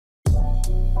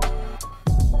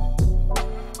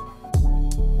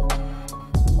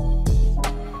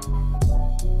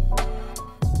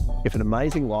If an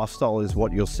amazing lifestyle is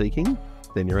what you're seeking,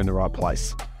 then you're in the right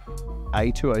place.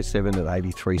 A207 at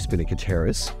 83 Spinnaker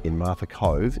Terrace in Martha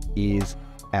Cove is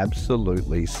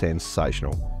absolutely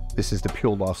sensational. This is the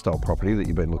pure lifestyle property that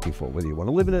you've been looking for. Whether you want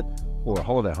to live in it or a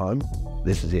holiday home,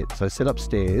 this is it. So set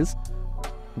upstairs,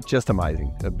 just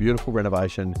amazing. A beautiful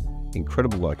renovation,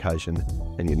 incredible location,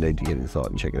 and you need to get inside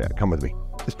and check it out. Come with me.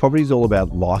 This property is all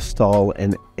about lifestyle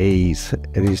and ease.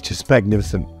 It is just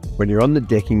magnificent. When you're on the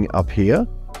decking up here,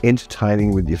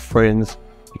 entertaining with your friends,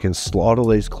 you can slide all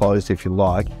these closed if you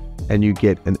like, and you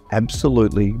get an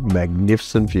absolutely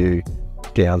magnificent view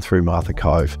down through Martha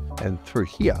Cove. And through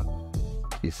here,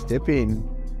 you step in,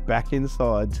 back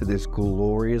inside to this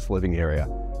glorious living area.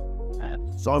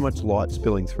 So much light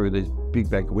spilling through these big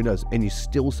bank of windows, and you're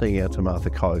still seeing out to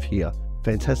Martha Cove here.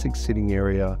 Fantastic sitting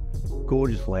area,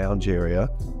 gorgeous lounge area,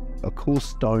 a cool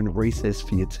stone recess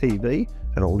for your TV,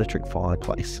 an electric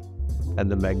fireplace. And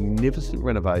the magnificent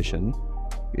renovation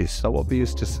is so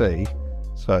obvious to see.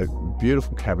 So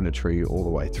beautiful cabinetry all the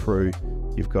way through.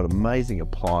 You've got amazing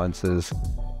appliances,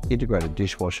 integrated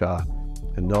dishwasher,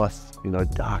 a nice,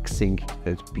 dark sink.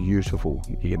 It's beautiful.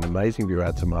 You get an amazing view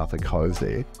out to Martha Cove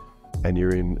there, and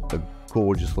you're in a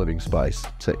gorgeous living space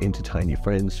to entertain your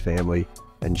friends, family,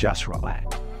 and just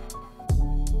relax.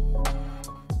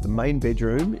 The main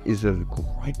bedroom is of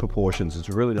great proportions. It's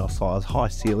a really nice size, high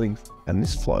ceilings, and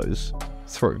this flows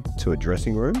through to a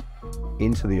dressing room,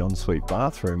 into the ensuite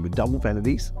bathroom with double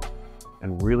vanities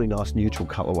and really nice neutral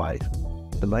colorways.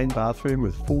 The main bathroom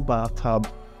with full bathtub,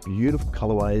 beautiful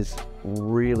colorways,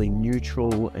 really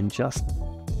neutral, and just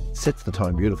sets the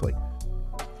tone beautifully.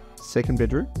 Second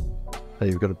bedroom, so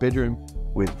you've got a bedroom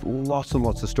with lots and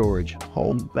lots of storage,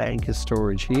 whole bank of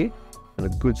storage here, and a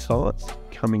good size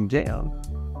coming down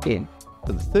in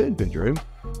to the third bedroom.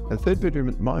 The third bedroom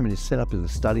at the moment is set up as a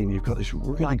study, and you've got this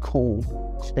really cool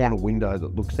corner window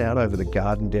that looks out over the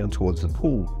garden down towards the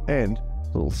pool, and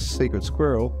a little secret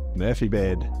squirrel, Murphy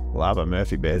bed. Love a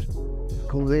Murphy bed.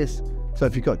 Cool this. So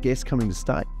if you've got guests coming to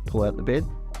stay, pull out the bed,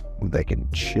 they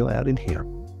can chill out in here.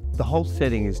 The whole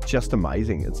setting is just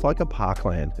amazing. It's like a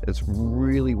parkland. It's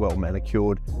really well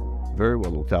manicured, very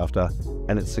well looked after,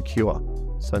 and it's secure.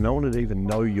 So no one would even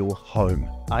know you're home.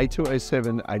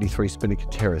 A207 83 Spinnaker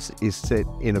Terrace is set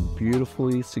in a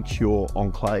beautifully secure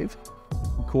enclave,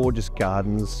 gorgeous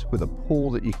gardens with a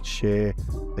pool that you can share,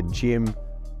 a gym.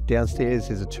 Downstairs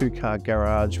is a 2-car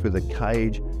garage with a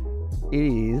cage. It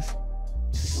is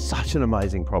such an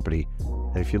amazing property.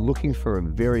 And if you're looking for a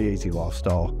very easy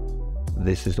lifestyle,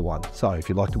 this is the one. So if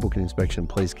you'd like to book an inspection,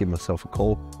 please give myself a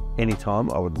call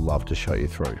anytime. I would love to show you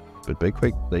through. But be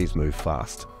quick, these move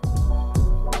fast.